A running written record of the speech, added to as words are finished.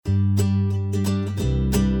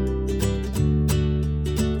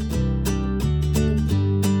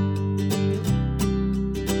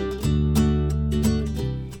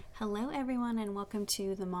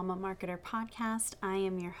Mama Marketer podcast. I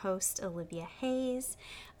am your host, Olivia Hayes.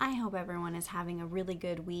 I hope everyone is having a really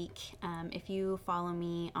good week. If you follow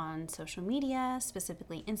me on social media,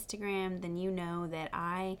 specifically Instagram, then you know that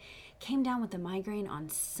I came down with a migraine on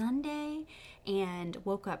Sunday and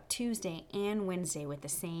woke up Tuesday and Wednesday with the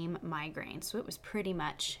same migraine. So it was pretty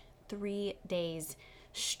much 3 days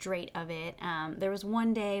straight of it. There was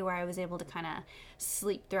one day where I was able to kind of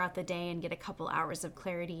sleep throughout the day and get a couple hours of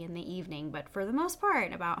clarity in the evening, but for the most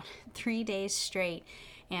part, about 3 days straight.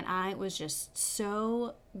 And I was just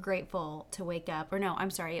so grateful to wake up,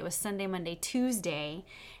 it was Sunday, Monday, Tuesday,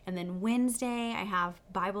 and then Wednesday I have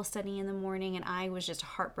Bible study in the morning, and I was just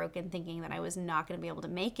heartbroken thinking that I was not going to be able to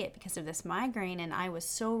make it because of this migraine, and I was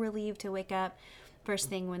so relieved to wake up first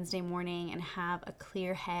thing Wednesday morning and have a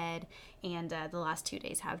clear head, and the last 2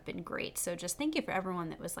 days have been great. So just thank you for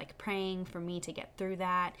everyone that was praying for me to get through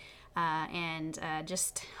that, and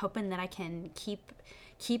just hoping that I can keep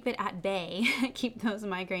it at bay, keep those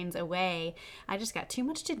migraines away. I just got too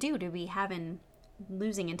much to do to be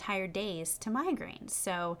losing entire days to migraines.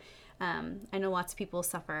 So I know lots of people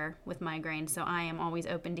suffer with migraines, so I am always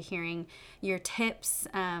open to hearing your tips,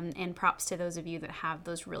 and props to those of you that have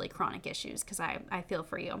those really chronic issues, because I feel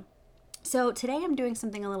for you. So today I'm doing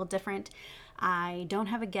something a little different. I don't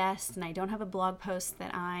have a guest and I don't have a blog post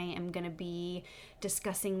that I am going to be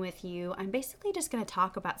discussing with you. I'm basically just going to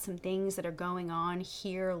talk about some things that are going on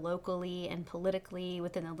here locally and politically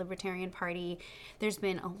within the Libertarian Party. There's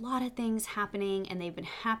been a lot of things happening, and they've been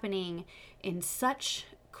happening in such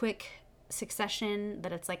quick succession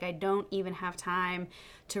that it's I don't even have time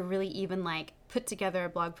to really even put together a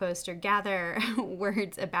blog post or gather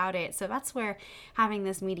words about it. So that's where having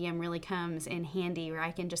this medium really comes in handy, where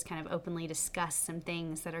I can just kind of openly discuss some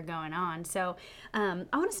things that are going on. So I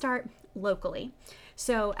want to start locally.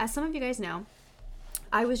 So as some of you guys know,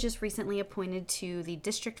 I was just recently appointed to the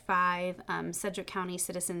District 5 Sedgwick County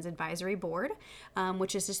Citizens Advisory Board,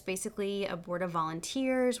 which is just basically a board of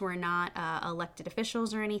volunteers. We're not elected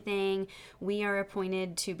officials or anything. We are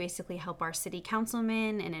appointed to basically help our city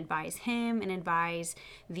councilman and advise him and advise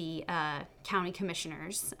the county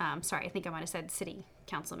commissioners. Sorry, I think I might have said city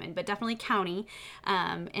councilman, but definitely county.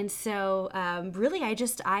 And so really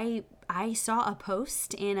I saw a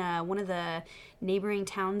post in one of the neighboring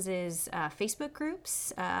towns' Facebook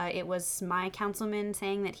groups. It was my councilman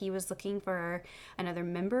saying that he was looking for another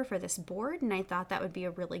member for this board, and I thought that would be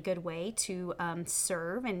a really good way to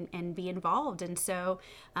serve and be involved. And so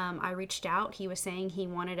I reached out. He was saying he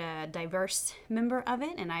wanted a diverse member of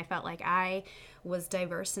it, and I felt like I was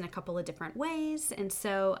diverse in a couple of different ways. And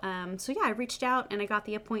so I reached out and I got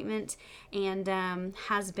the appointment, and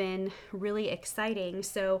has been really exciting.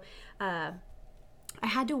 So I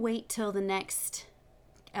had to wait till the next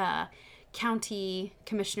county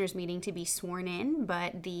commissioners meeting to be sworn in,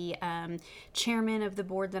 but the chairman of the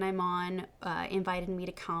board that I'm on invited me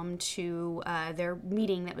to come to their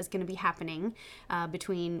meeting that was going to be happening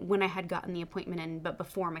between when I had gotten the appointment but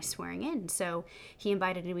before my swearing in. So he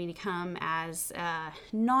invited me to come as a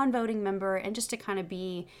non-voting member and just to kind of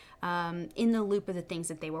be in the loop of the things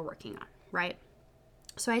that they were working on, right?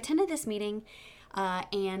 So I attended this meeting,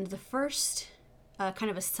 and the first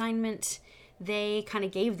kind of assignment they kind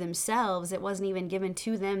of gave themselves, it wasn't even given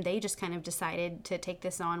to them, they just kind of decided to take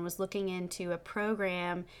this on, was looking into a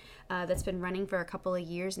program that's been running for a couple of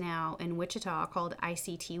years now in Wichita called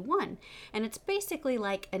ICT-1. And it's basically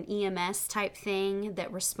like an EMS type thing that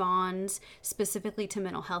responds specifically to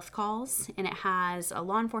mental health calls. And it has a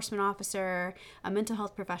law enforcement officer, a mental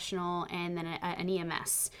health professional, and then an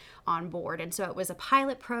EMS on board. And so it was a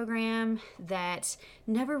pilot program that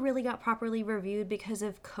never really got properly reviewed because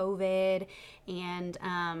of COVID. And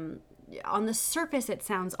on the surface, it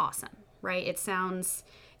sounds awesome, right?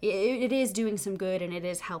 It is doing some good and it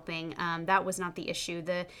is helping. That was not the issue.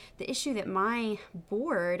 The issue that my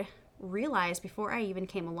board realized before I even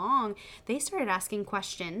came along, they started asking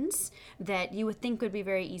questions that you would think would be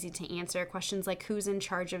very easy to answer. Questions like who's in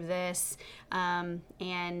charge of this,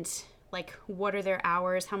 and what are their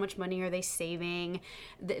hours, how much money are they saving,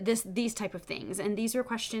 these type of things. And these were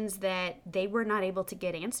questions that they were not able to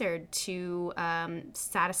get answered to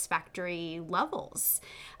satisfactory levels.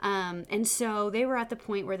 And so they were at the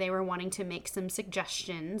point where they were wanting to make some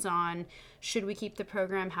suggestions on, should we keep the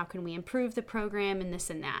program, how can we improve the program, and this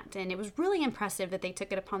and that. And it was really impressive that they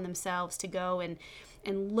took it upon themselves to go and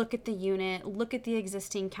look at the unit, look at the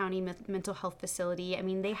existing county mental health facility. I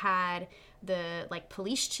mean, they had the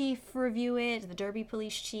police chief review it, the Derby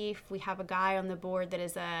police chief. We have a guy on the board that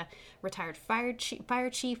is a retired fire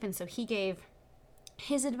chief, and so he gave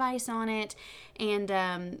his advice on it.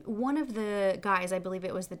 And one of the guys, I believe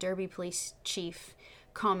it was the Derby police chief,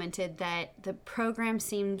 commented that the program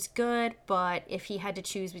seems good, but if he had to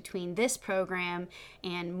choose between this program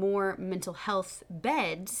and more mental health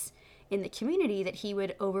beds in the community, that he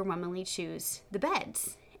would overwhelmingly choose the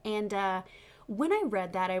beds. And when I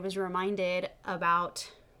read that, I was reminded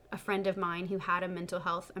about a friend of mine who had a mental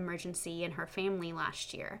health emergency in her family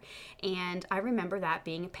last year. And I remember that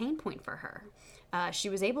being a pain point for her. She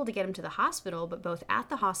was able to get him to the hospital, but both at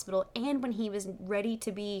the hospital and when he was ready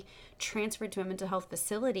to be transferred to a mental health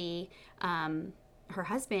facility, her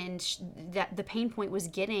husband, that the pain point was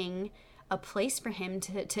getting a place for him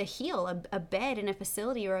to heal, a bed in a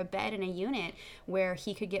facility or a bed in a unit where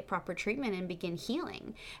he could get proper treatment and begin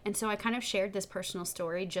healing. And so I kind of shared this personal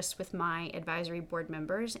story just with my advisory board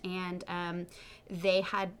members, and they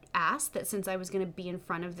had asked that since I was going to be in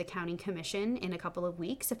front of the county commission in a couple of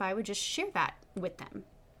weeks, if I would just share that with them.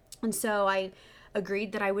 And so I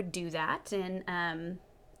agreed that I would do that, and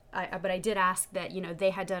but I did ask that, they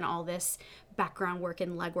had done all this background work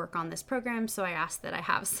and legwork on this program, so I asked that I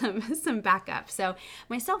have some backup. So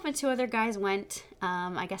myself and two other guys went,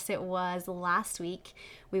 I guess it was last week,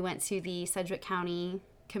 we went to the Sedgwick County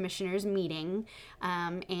Commissioners meeting,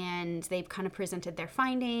 and they've kind of presented their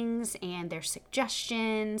findings and their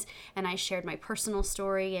suggestions, and I shared my personal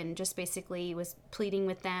story and just basically was pleading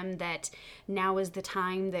with them that now is the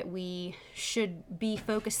time that we should be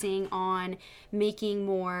focusing on making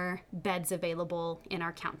more beds available in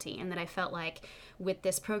our county, and that I felt like with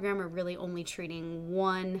this program we're really only treating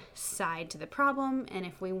one side to the problem, and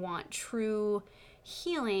if we want true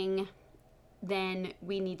healing, then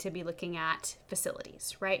we need to be looking at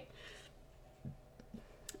facilities, right?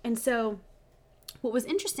 And so what was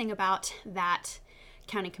interesting about that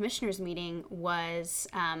county commissioners meeting was,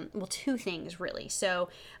 two things really. So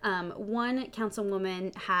one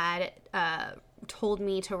councilwoman had told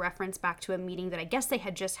me to reference back to a meeting that I guess they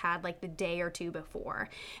had just had like the day or two before.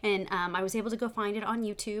 And I was able to go find it on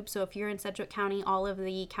YouTube. So if you're in Sedgwick County, all of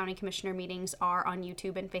the county commissioner meetings are on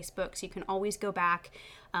YouTube and Facebook. So you can always go back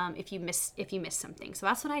if you miss something. So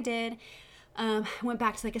that's what I did. Went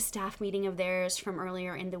back to like a staff meeting of theirs from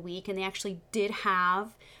earlier in the week, and they actually did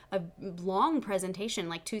have a long presentation,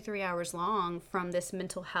 like 2-3 hours long, from this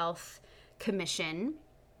mental health commission,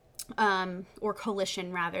 or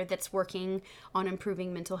coalition rather, that's working on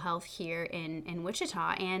improving mental health here in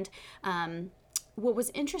Wichita. And what was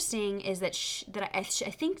interesting is that I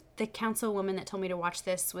think the councilwoman that told me to watch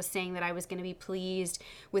this was saying that I was going to be pleased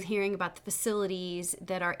with hearing about the facilities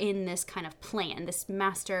that are in this kind of plan, this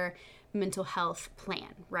master mental health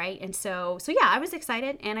plan, right? And so yeah, I was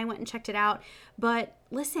excited and I went and checked it out. But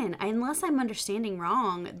listen, unless I'm understanding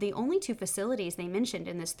wrong, the only two facilities they mentioned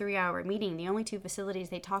in this 3-hour meeting, the only two facilities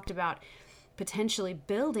they talked about potentially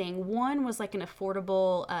building, one was like an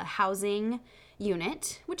affordable housing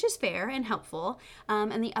unit, which is fair and helpful,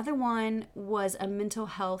 and the other one was a mental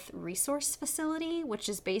health resource facility, which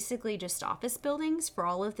is basically just office buildings for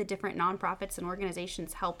all of the different nonprofits and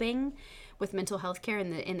organizations helping with mental health care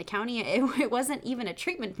in the county. It wasn't even a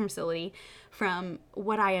treatment facility from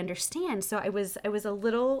what I understand. So I was a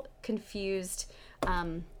little confused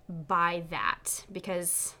by that,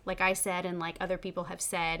 because like I said, and like other people have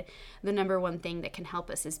said, the number one thing that can help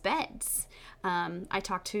us is beds. I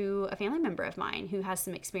talked to a family member of mine who has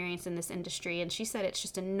some experience in this industry, and she said it's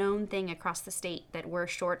just a known thing across the state that we're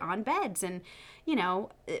short on beds. And we've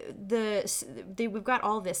got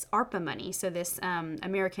all this ARPA money, so this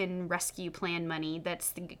American Rescue Plan money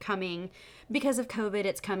that's coming because of COVID.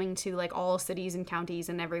 It's coming to like all cities and counties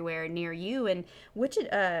and everywhere near you, and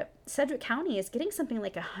Sedgwick County is getting something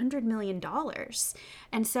like $100 million.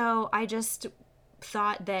 And so I just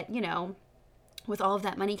thought that, with all of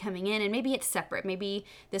that money coming in, and maybe it's separate, maybe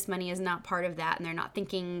this money is not part of that and they're not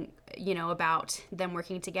thinking, about them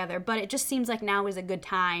working together, but it just seems like now is a good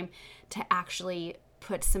time to actually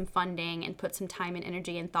put some funding and put some time and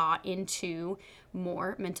energy and thought into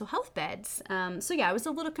more mental health beds. So yeah, I was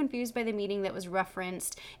a little confused by the meeting that was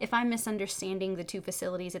referenced. If I'm misunderstanding the two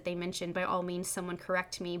facilities that they mentioned, by all means, someone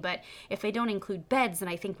correct me. But if they don't include beds, then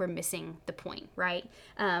I think we're missing the point, right?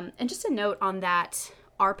 And just a note on that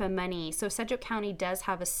ARPA money. So Sedgwick County does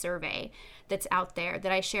have a survey that's out there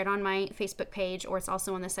that I shared on my Facebook page, or it's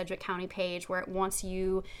also on the Sedgwick County page, where it wants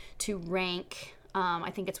you to rank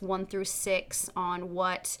I think it's 1 through 6 on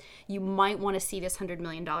what you might want to see this $100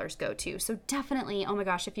 million go to. So definitely, oh my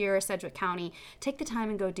gosh, if you're a Sedgwick County, take the time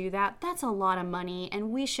and go do that. That's a lot of money,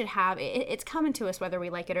 and we should have, it's coming to us whether we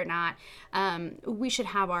like it or not. We should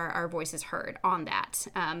have our voices heard on that.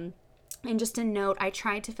 And just a note, I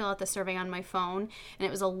tried to fill out the survey on my phone, and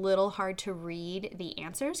it was a little hard to read the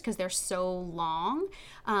answers because they're so long.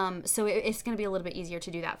 So it's going to be a little bit easier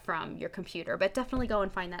to do that from your computer. But definitely go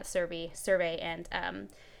and find that survey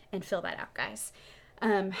and fill that out, guys.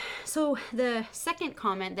 So the second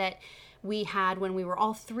comment that we had when we were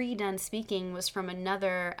all three done speaking was from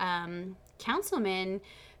another councilman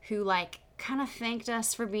who kind of thanked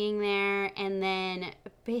us for being there, and then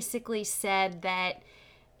basically said that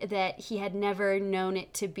he had never known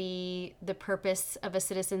it to be the purpose of a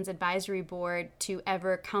citizens advisory board to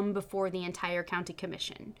ever come before the entire county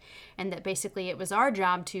commission, and that basically it was our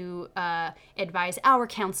job to advise our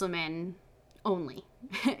councilmen only.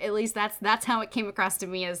 At least that's how it came across to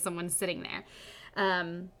me as someone sitting there.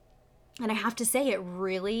 And I have to say, it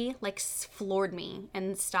really floored me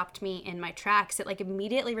and stopped me in my tracks. It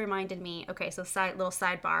immediately reminded me, okay, so little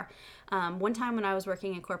sidebar. One time when I was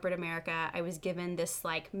working in corporate America, I was given this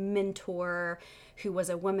mentor who was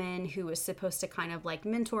a woman who was supposed to kind of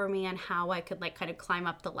mentor me on how I could kind of climb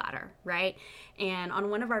up the ladder, right? And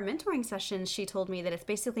on one of our mentoring sessions, she told me that it's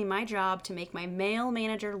basically my job to make my male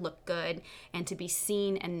manager look good and to be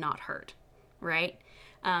seen and not heard, right?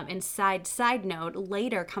 And side note,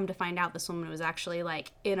 later come to find out this woman was actually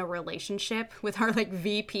in a relationship with our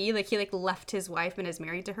VP. He left his wife and is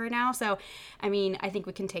married to her now. So, I mean, I think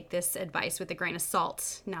we can take this advice with a grain of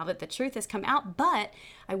salt now that the truth has come out. But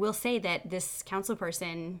I will say that this council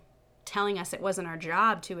person telling us it wasn't our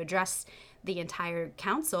job to address the entire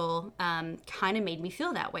council kind of made me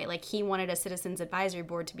feel that way. He wanted a citizens advisory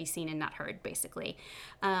board to be seen and not heard, basically.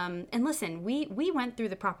 And listen, we went through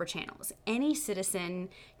the proper channels. Any citizen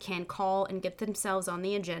can call and get themselves on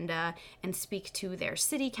the agenda and speak to their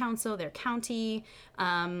city council, their county,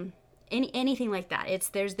 anything like that.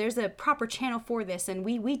 There's a proper channel for this, and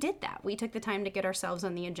we did that. We took the time to get ourselves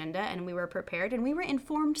on the agenda, and we were prepared, and we were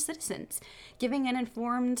informed citizens giving an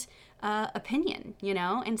informed opinion,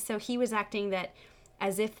 And so he was acting that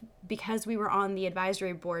as if because we were on the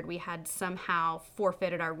advisory board, we had somehow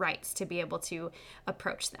forfeited our rights to be able to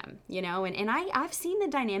approach them, And I've seen the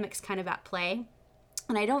dynamics kind of at play,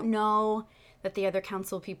 and I don't know that the other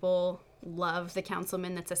council people love the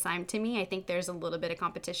councilman that's assigned to me. I think there's a little bit of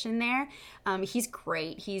competition there. He's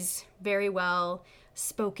great. He's very well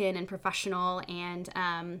spoken and professional.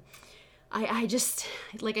 And I just,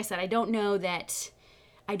 like I said, I don't know that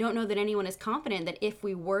anyone is confident that if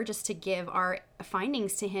we were just to give our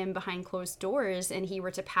findings to him behind closed doors and he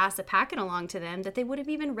were to pass a packet along to them, that they would have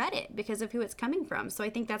even read it because of who it's coming from. So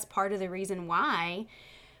I think that's part of the reason why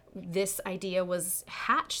this idea was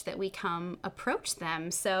hatched, that we come approach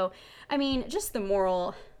them. So, I mean, just the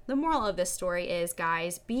moral of this story is,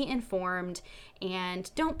 guys, be informed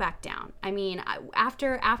and don't back down. I mean,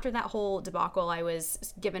 after that whole debacle, I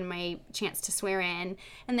was given my chance to swear in,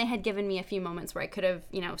 and they had given me a few moments where I could have,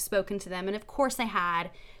 spoken to them. And of course I had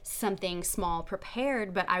something small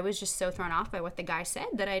prepared, but I was just so thrown off by what the guy said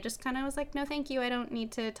that I just kind of was like, no, thank you. I don't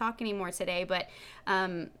need to talk anymore today. But,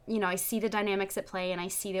 I see the dynamics at play, and I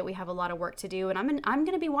see that we have a lot of work to do, and I'm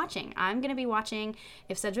going to be watching. I'm going to be watching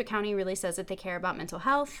if Sedgwick County really says that they care about mental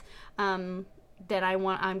health, that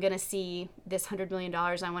I'm going to see this $100 million.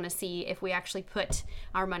 I want to see if we actually put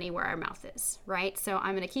our money where our mouth is, right? So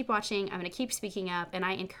I'm going to keep watching. I'm going to keep speaking up, and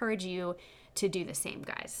I encourage you to do the same,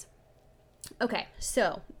 guys. Okay,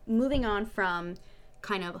 so moving on from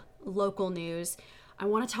kind of local news, I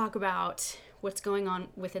want to talk about what's going on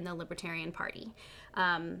within the Libertarian Party.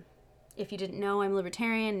 If you didn't know, I'm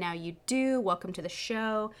Libertarian. Now you do. Welcome to the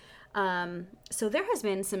show. So there has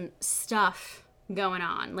been some stuff going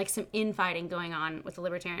on, some infighting going on with the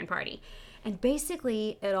Libertarian Party. And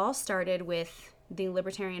basically, it all started with the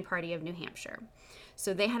Libertarian Party of New Hampshire.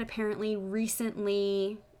 So they had apparently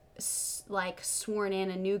recently sworn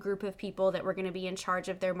in a new group of people that were going to be in charge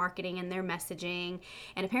of their marketing and their messaging.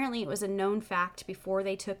 And apparently it was a known fact before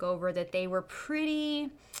they took over that they were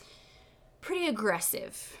pretty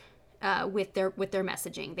aggressive with their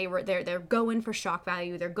messaging. They're going for shock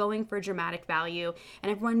value, they're going for dramatic value,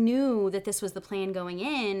 and everyone knew that this was the plan going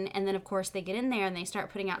in. And then of course they get in there and they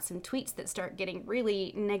start putting out some tweets that start getting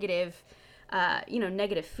really negative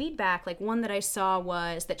negative feedback. One that I saw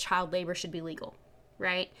was that child labor should be legal,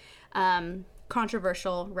 right?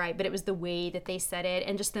 Controversial, right? But it was the way that they said it.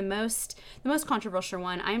 And just the most controversial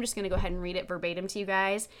one, I'm just going to go ahead and read it verbatim to you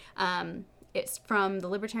guys. It's from the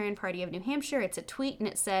Libertarian Party of New Hampshire. It's a tweet, and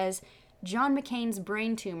it says, "John McCain's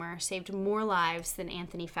brain tumor saved more lives than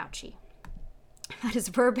Anthony Fauci." That is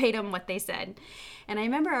verbatim what they said. And I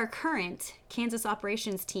remember our current Kansas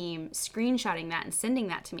operations team screenshotting that and sending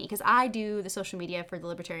that to me, because I do the social media for the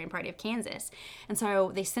Libertarian Party of Kansas. And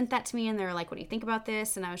so they sent that to me and they were like, what do you think about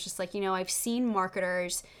this? And I was just like, I've seen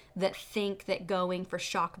marketers that think that going for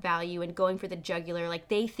shock value and going for the jugular, like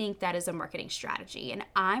they think that is a marketing strategy. And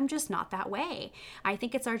I'm just not that way. I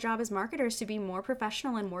think it's our job as marketers to be more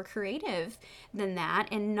professional and more creative than that,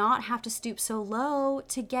 and not have to stoop so low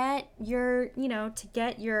to get your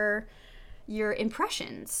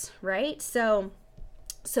impressions, right? So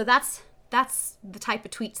that's the type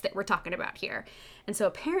of tweets that we're talking about here. And so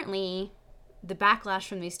apparently the backlash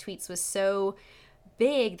from these tweets was so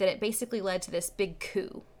big that it basically led to this big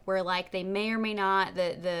coup, where like they may or may not,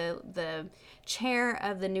 the chair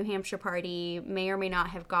of the New Hampshire party may or may not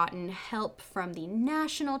have gotten help from the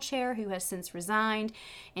national chair, who has since resigned,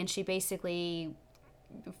 and she basically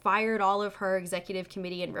fired all of her executive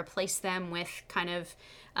committee and replaced them with kind of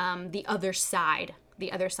the other side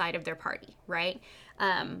of their party, right?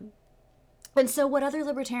 And so what other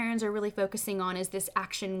libertarians are really focusing on is this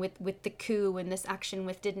action with the coup, and this action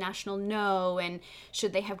with did National know, and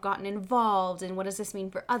should they have gotten involved, and what does this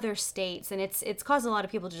mean for other states? And it's caused a lot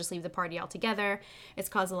of people to just leave the party altogether. It's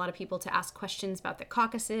caused a lot of people to ask questions about the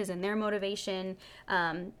caucuses and their motivation.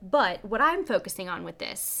 But what I'm focusing on with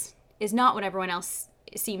this is not what everyone else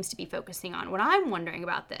seems to be focusing on. What I'm wondering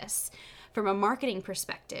about this from a marketing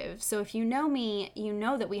perspective. So if you know me, you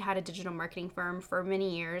know that we had a digital marketing firm for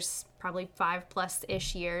many years, probably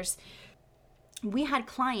 5+ years. We had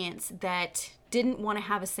clients that didn't want to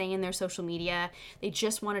have a say in their social media. They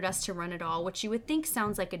just wanted us to run it all, which you would think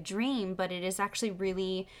sounds like a dream, but it is actually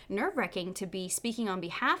really nerve-wracking to be speaking on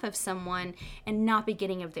behalf of someone and not be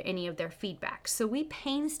getting any of their feedback. So we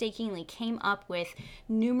painstakingly came up with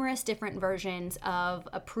numerous different versions of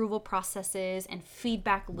approval processes and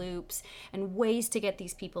feedback loops and ways to get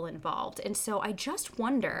these people involved. And so I just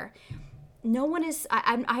wonder,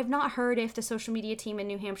 I've not heard if the social media team in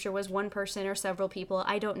New Hampshire was one person or several people.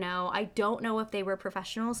 I don't know. I don't know if they were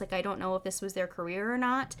professionals. Like, I don't know if this was their career or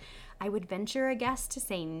not. I would venture a guess to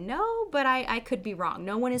say no, but I could be wrong.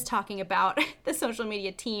 No one is talking about the social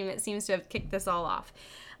media team that seems to have kicked this all off.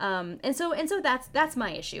 And so that's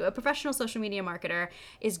my issue. A professional social media marketer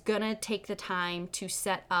is gonna take the time to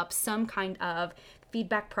set up some kind of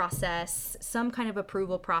feedback process, some kind of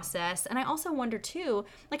approval process. And I also wonder too,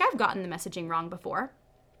 like, I've gotten the messaging wrong before.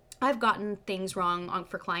 I've gotten things wrong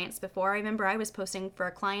for clients before. I remember I was posting for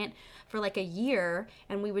a client for like a year,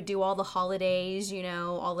 and we would do all the holidays,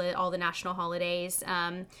 all the national holidays,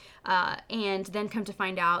 and then come to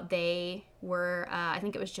find out they were, I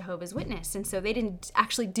think it was Jehovah's Witness, and so they didn't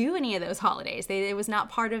actually do any of those holidays. It was not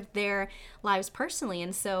part of their lives personally,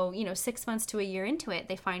 and so 6 months to a year into it,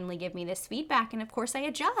 they finally give me this feedback, and of course I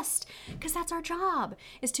adjust, because that's our job,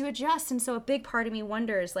 is to adjust. And so a bbig part of me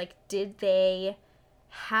wonders, like, did they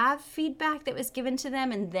have feedback that was given to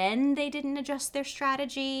them and then they didn't adjust their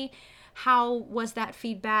strategy? How was that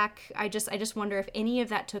feedback? I just wonder if any of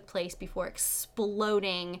that took place before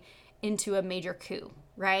exploding into a major coup,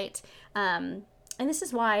 right? And this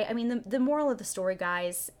is why, the moral of the story,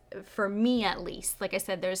 guys, for me at least, like I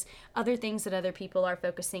said, there's other things that other people are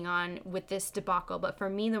focusing on with this debacle, but for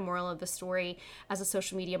me, the moral of the story as a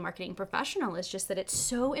social media marketing professional is just that it's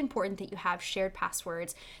so important that you have shared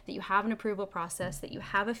passwords, that you have an approval process, that you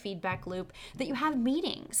have a feedback loop, that you have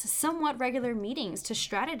meetings, somewhat regular meetings, to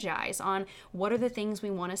strategize on what are the things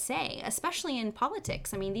we want to say, especially in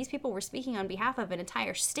politics. These people were speaking on behalf of an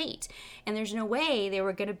entire state, and there's no way they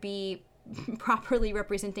were going to be properly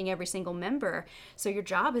representing every single member. So your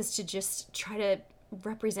job is to just try to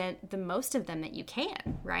represent the most of them that you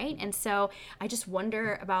can, right? And so I just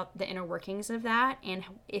wonder about the inner workings of that, and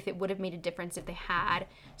if it would have made a difference if they had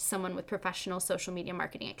someone with professional social media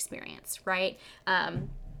marketing experience, right?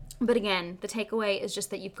 But again, the takeaway is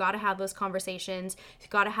just that you've got to have those conversations.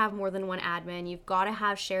 You've got to have more than one admin. You've got to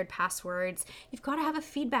have shared passwords. You've got to have a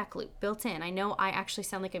feedback loop built in. I know I actually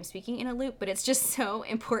sound like I'm speaking in a loop, but it's just so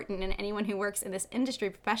important, and anyone who works in this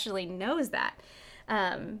industry professionally knows that.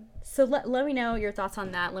 So let me know your thoughts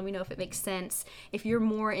on that. Let me know if it makes sense. If you're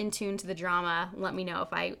more in tune to the drama, let me know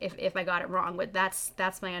if I got it wrong, but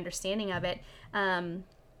that's my understanding of it.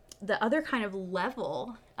 The other kind of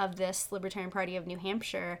level of this Libertarian Party of New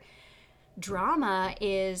Hampshire drama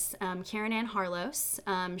is Caryn Ann Harlos.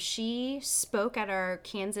 She spoke at our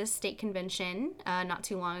Kansas State Convention not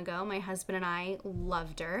too long ago. My husband and I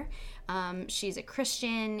loved her. She's a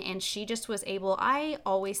Christian, and she just was able, I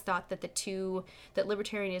always thought that that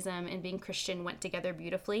libertarianism and being Christian went together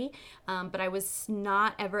beautifully, but I was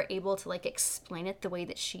not ever able to like explain it the way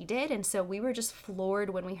that she did, and so we were just floored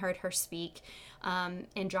when we heard her speak,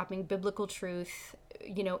 and dropping biblical truth,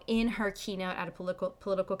 in her keynote at a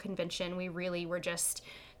political convention. We really were just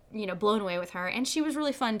blown away with her, and she was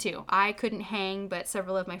really fun too. I couldn't hang, but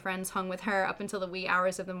several of my friends hung with her up until the wee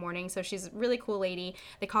hours of the morning. So she's a really cool lady.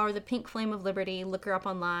 They call her the Pink Flame of Liberty. Look her up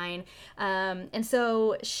online. And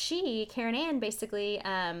so Caryn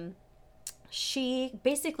Ann, she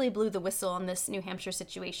basically blew the whistle on this New Hampshire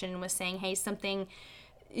situation and was saying, hey, something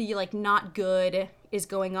not good is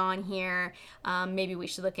going on here. Maybe we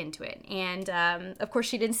should look into it. And of course,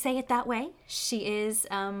 she didn't say it that way. She is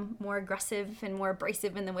more aggressive and more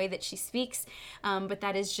abrasive in the way that she speaks, but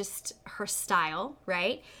that is just her style,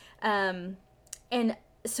 right? And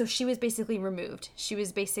so she was basically removed. She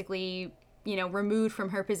was basically removed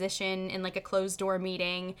from her position in like a closed door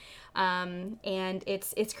meeting. And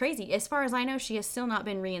it's crazy. As far as I know, she has still not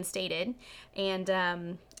been reinstated.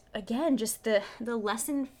 And again, just the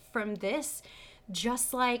lesson from this,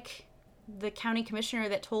 just like the county commissioner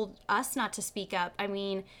that told us not to speak up. I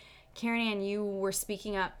mean, Caryn Ann, you were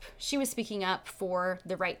speaking up. She was speaking up for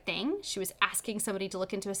the right thing. She was asking somebody to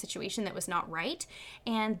look into a situation that was not right.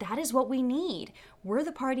 And that is what we need. We're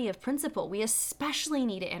the party of principle. We especially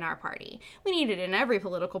need it in our party. We need it in every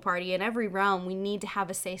political party, in every realm. We need to have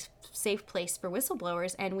a safe place for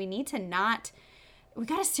whistleblowers. And we need to we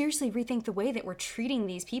got to seriously rethink the way that we're treating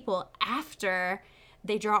these people after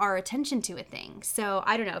they draw our attention to a thing. So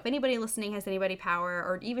I don't know if anybody listening has anybody power,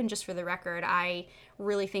 or even just for the record, I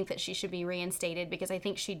really think that she should be reinstated, because I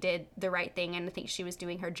think she did the right thing, and I think she was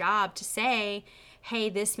doing her job to say, hey,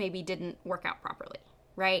 this maybe didn't work out properly,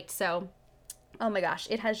 right? So, oh my gosh,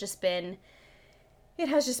 it has just been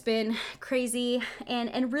crazy,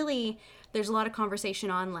 and really, there's a lot of conversation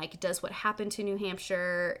on, like, does what happened to New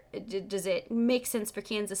Hampshire, does it make sense for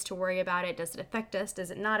Kansas to worry about it? Does it affect us?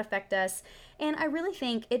 Does it not affect us? And I really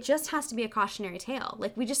think it just has to be a cautionary tale.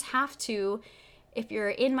 Like, we just have to, if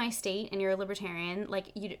you're in my state and you're a libertarian,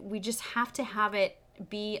 we just have to have it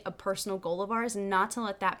be a personal goal of ours, not to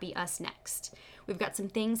let that be us next. We've got some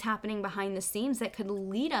things happening behind the scenes that could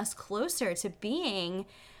lead us closer to being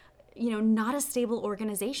not a stable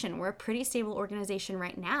organization. We're a pretty stable organization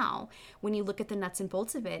right now when you look at the nuts and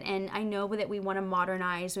bolts of it. And I know that we want to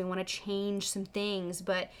modernize, we want to change some things,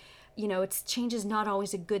 but change is not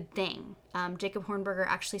always a good thing. Jacob Hornberger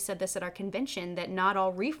actually said this at our convention, that not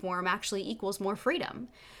all reform actually equals more freedom.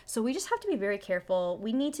 So we just have to be very careful.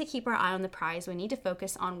 We need to keep our eye on the prize. We need to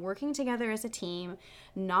focus on working together as a team,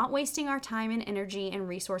 not wasting our time and energy and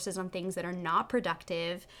resources on things that are not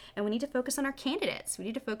productive. And we need to focus on our candidates. We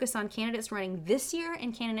need to focus on candidates running this year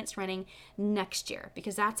and candidates running next year,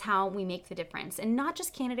 because that's how we make the difference. And not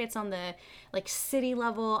just candidates on the city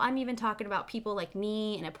level. I'm even talking about people like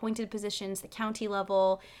me in appointed positions, the county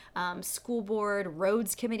level, school board,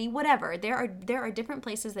 roads committee, whatever. There are different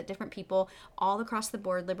places that different people all across the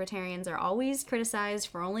board, libertarians, are always criticized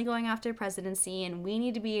for only going after presidency, and we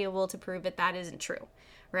need to be able to prove that that isn't true,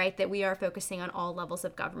 right? That we are focusing on all levels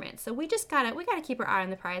of government. So we gotta keep our eye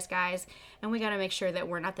on the prize, guys, and we gotta make sure that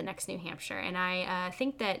we're not the next New Hampshire. And I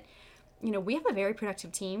think that we have a very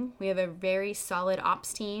productive team. We have a very solid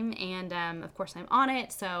ops team, and of course I'm on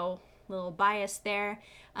it, so a little bias there.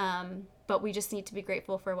 But we just need to be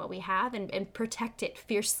grateful for what we have and protect it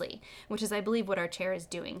fiercely, which is, I believe, what our chair is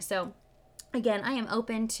doing. So again, I am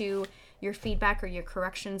open to your feedback or your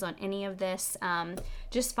corrections on any of this.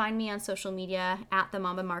 Just find me on social media at the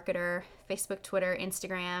Mama Marketer, Facebook, Twitter,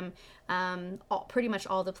 Instagram, pretty much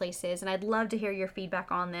all the places. And I'd love to hear your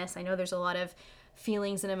feedback on this. I know there's a lot of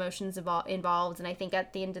feelings and emotions involved, and I think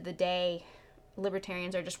at the end of the day,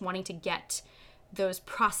 libertarians are just wanting to get those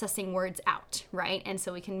processing words out, right? And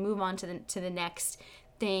so we can move on to the next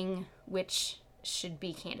thing, which should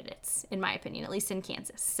be candidates, in my opinion, at least in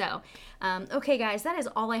Kansas. So, okay, guys, that is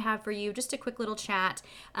all I have for you. Just a quick little chat.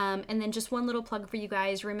 And then just one little plug for you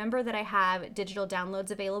guys. Remember that I have digital downloads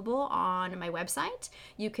available on my website.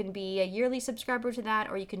 You can be a yearly subscriber to that,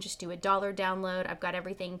 or you can just do a $1 download. I've got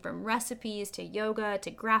everything from recipes to yoga to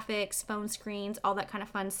graphics, phone screens, all that kind of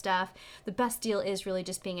fun stuff. The best deal is really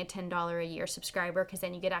just being a $10 a year subscriber, because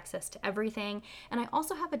then you get access to everything. And I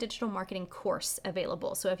also have a digital marketing course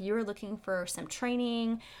available. So if you're looking for some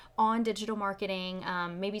training on digital marketing,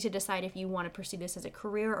 maybe to decide if you want to pursue this as a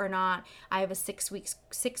career or not. I have a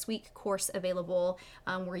 6-week course available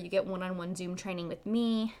where you get one-on-one Zoom training with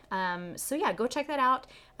me. So yeah, go check that out,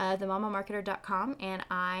 themamamarketer.com. And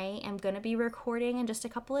I am going to be recording in just a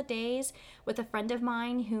couple of days with a friend of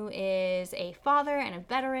mine who is a father and a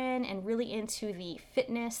veteran and really into the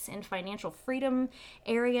fitness and financial freedom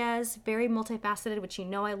areas, very multifaceted, which you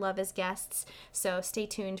know I love as guests. So stay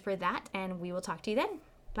tuned for that, and we will talk to you then.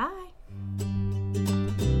 Bye.